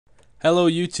Hello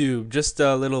YouTube, just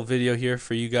a little video here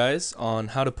for you guys on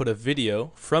how to put a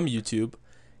video from YouTube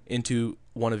into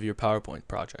one of your PowerPoint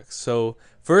projects. So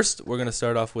first we're going to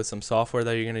start off with some software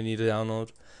that you're going to need to download.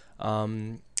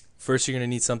 First you're going to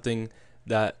need something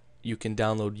that you can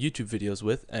download YouTube videos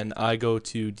with, and I go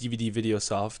to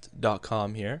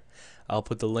dvdvideosoft.com here. I'll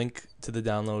put the link to the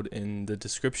download in the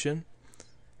description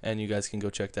and you guys can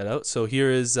go check that out. So here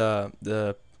is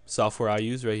the software I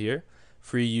use right here.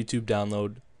 Free YouTube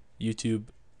download, YouTube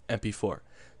MP4.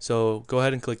 So go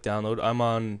ahead and click download. I'm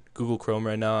on Google Chrome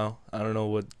right now. I don't know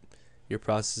what your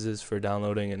process is for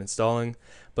downloading and installing,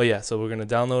 but yeah, so we're gonna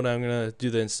download. I'm gonna do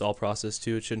the install process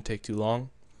too. It shouldn't take too long.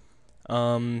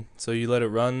 So you let it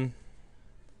run.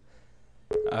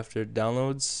 After it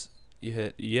downloads, you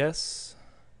hit yes.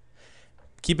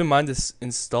 Keep in mind this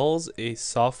installs a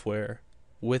software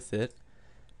with it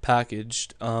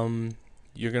packaged.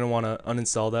 You're gonna want to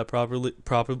uninstall that probably.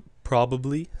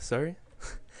 Sorry.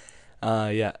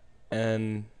 Yeah,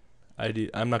 and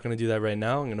I'm not gonna do that right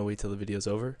now. I'm gonna wait till the video's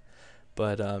over.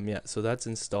 But yeah, so that's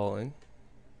installing.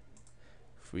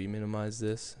 If we minimize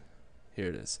this, here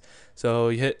it is. So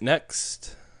you hit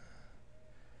next.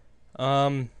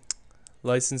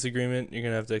 License agreement. You're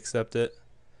gonna have to accept it,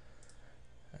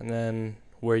 and then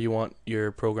where you want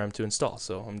your program to install.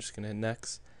 So I'm just gonna hit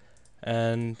next.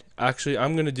 And actually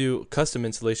I'm gonna do custom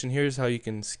installation. Here's how you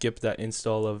can skip that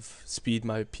install of Speed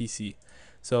My PC.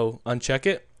 So uncheck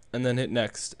it and then hit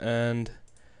next, and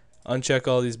uncheck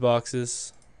all these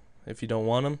boxes if you don't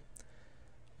want them.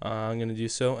 I'm gonna do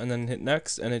so, and then hit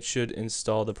next, and it should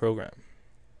install the program.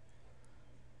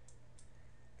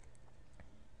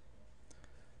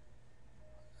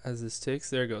 As this takes,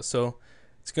 there it goes. So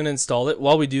it's gonna install it.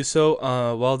 While we do so,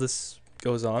 while this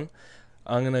goes on,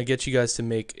 I'm gonna get you guys to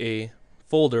make a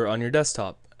folder on your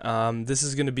desktop. This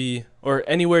is gonna be, or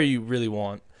anywhere you really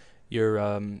want your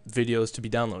videos to be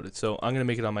downloaded. So I'm gonna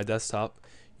make it on my desktop.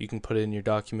 You can put it in your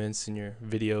documents, in your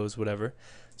videos, whatever.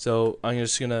 So I'm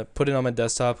just gonna put it on my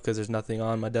desktop because there's nothing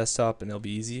on my desktop, and it'll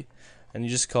be easy. And you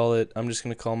just call it, I'm just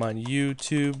gonna call mine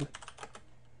YouTube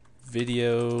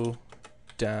video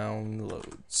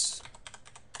downloads.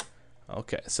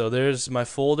 Okay, so there's my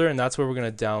folder, and that's where we're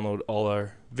gonna download all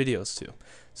our videos to.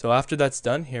 So after that's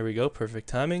done, here we go, perfect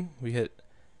timing. We hit,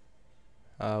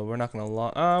 we're not gonna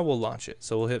launch, we'll launch it.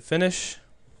 So we'll hit finish,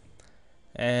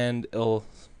 and it'll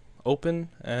open,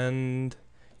 and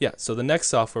yeah, so the next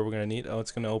software we're gonna need,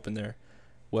 it's gonna open their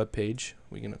web page.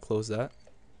 We're gonna close that.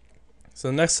 So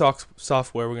the next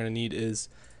software we're gonna need is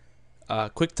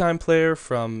QuickTime Player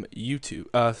from YouTube,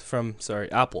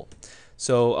 Apple.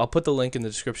 So I'll put the link in the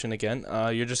description again.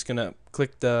 You're just gonna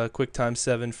click the QuickTime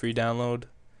 7 free download.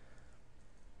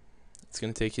 It's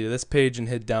gonna take you to this page and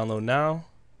hit download now,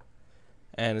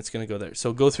 and it's gonna go there.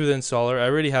 So go through the installer. I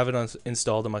already have it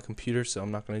installed on my computer, so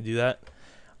I'm not gonna do that.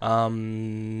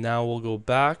 Now we'll go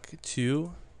back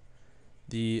to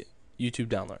the YouTube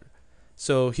downloader.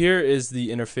 So here is the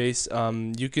interface.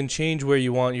 You can change where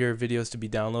you want your videos to be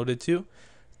downloaded to.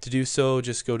 To do so,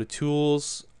 just go to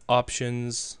Tools,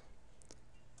 Options,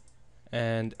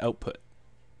 and Output.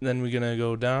 Then we're gonna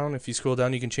go down. If you scroll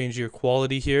down, you can change your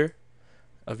quality here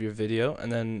of your video,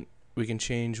 and then we can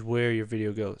change where your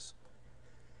video goes.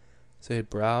 So hit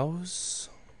Browse,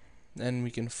 then we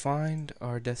can find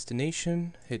our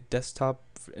destination. Hit Desktop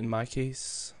in my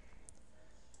case.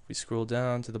 We scroll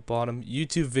down to the bottom,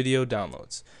 YouTube video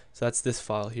downloads. So that's this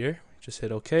file here. Just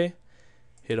hit OK.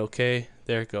 Hit OK.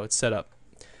 There it goes. It's set up.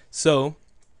 So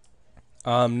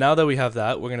now that we have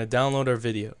that, we're gonna download our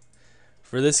video.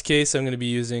 For this case, I'm going to be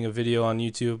using a video on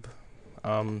YouTube.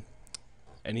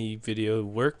 Any video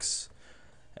works.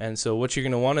 And so what you're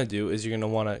going to want to do is you're going to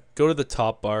want to go to the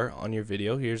top bar on your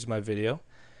video. Here's my video.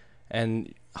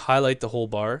 And highlight the whole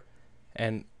bar.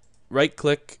 And right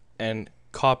click and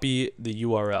copy the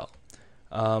URL.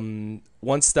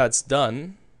 Once that's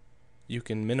done, you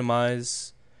can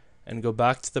minimize and go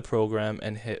back to the program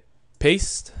and hit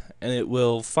paste. And it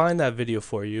will find that video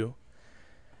for you.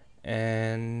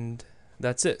 And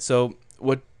that's it. So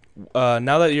what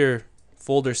now that your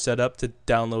folder's set up to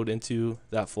download into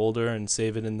that folder and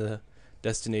save it in the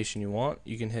destination you want,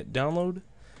 you can hit download,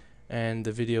 and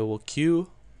the video will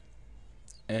queue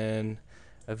and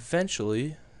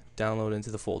eventually download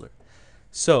into the folder.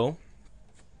 So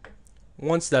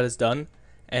once that is done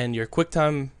and your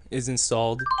QuickTime is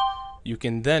installed, you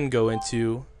can then go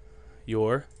into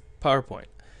your PowerPoint.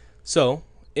 So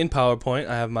in PowerPoint,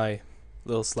 I have my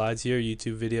little slides here,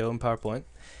 YouTube video and PowerPoint,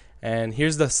 and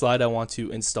here's the slide I want to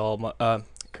install my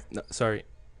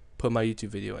put my YouTube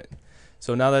video in.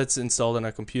 So now that it's installed on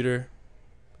our computer,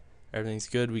 everything's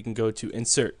good, we can go to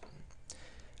insert.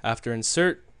 After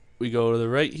insert, we go to the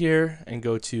right here and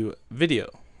go to video.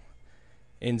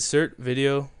 Insert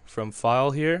video from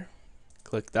file here.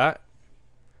 Click that.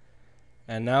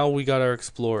 And now we got our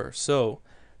Explorer. So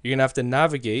you're gonna have to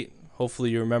navigate. Hopefully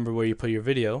you remember where you put your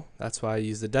video. That's why I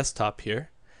use the desktop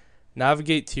here.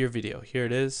 Navigate to your video. Here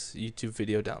it is, YouTube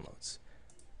video downloads.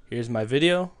 Here's my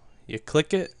video. You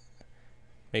click it.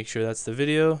 Make sure that's the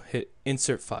video. Hit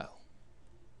insert file.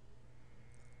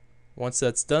 Once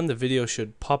that's done, the video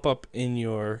should pop up in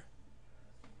your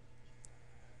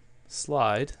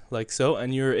slide like so,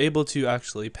 and you're able to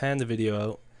actually pan the video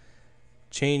out,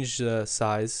 change the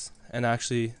size, and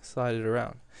actually slide it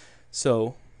around.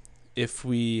 So if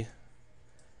we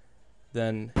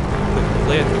then click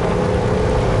play at the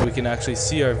bottom, we can actually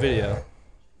see our video.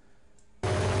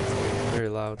 Very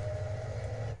loud.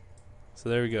 So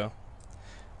there we go.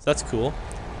 So that's cool.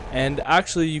 And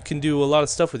actually you can do a lot of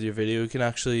stuff with your video. You can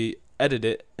actually edit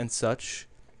it and such.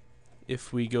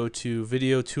 If we go to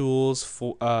video tools,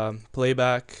 for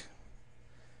playback,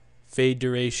 fade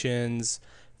durations,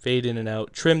 fade in and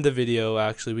out, trim the video,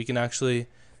 actually we can actually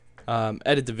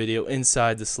edit the video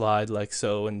inside the slide like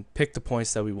so and pick the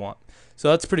points that we want. So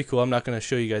that's pretty cool. I'm not going to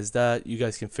show you guys that. You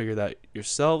guys can figure that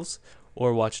yourselves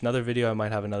or watch another video. I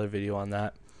might have another video on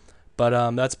that.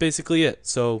 But that's basically it.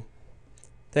 So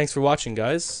thanks for watching,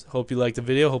 guys. Hope you liked the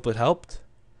video. Hope it helped.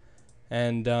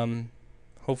 And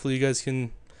hopefully you guys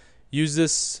can use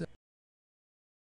this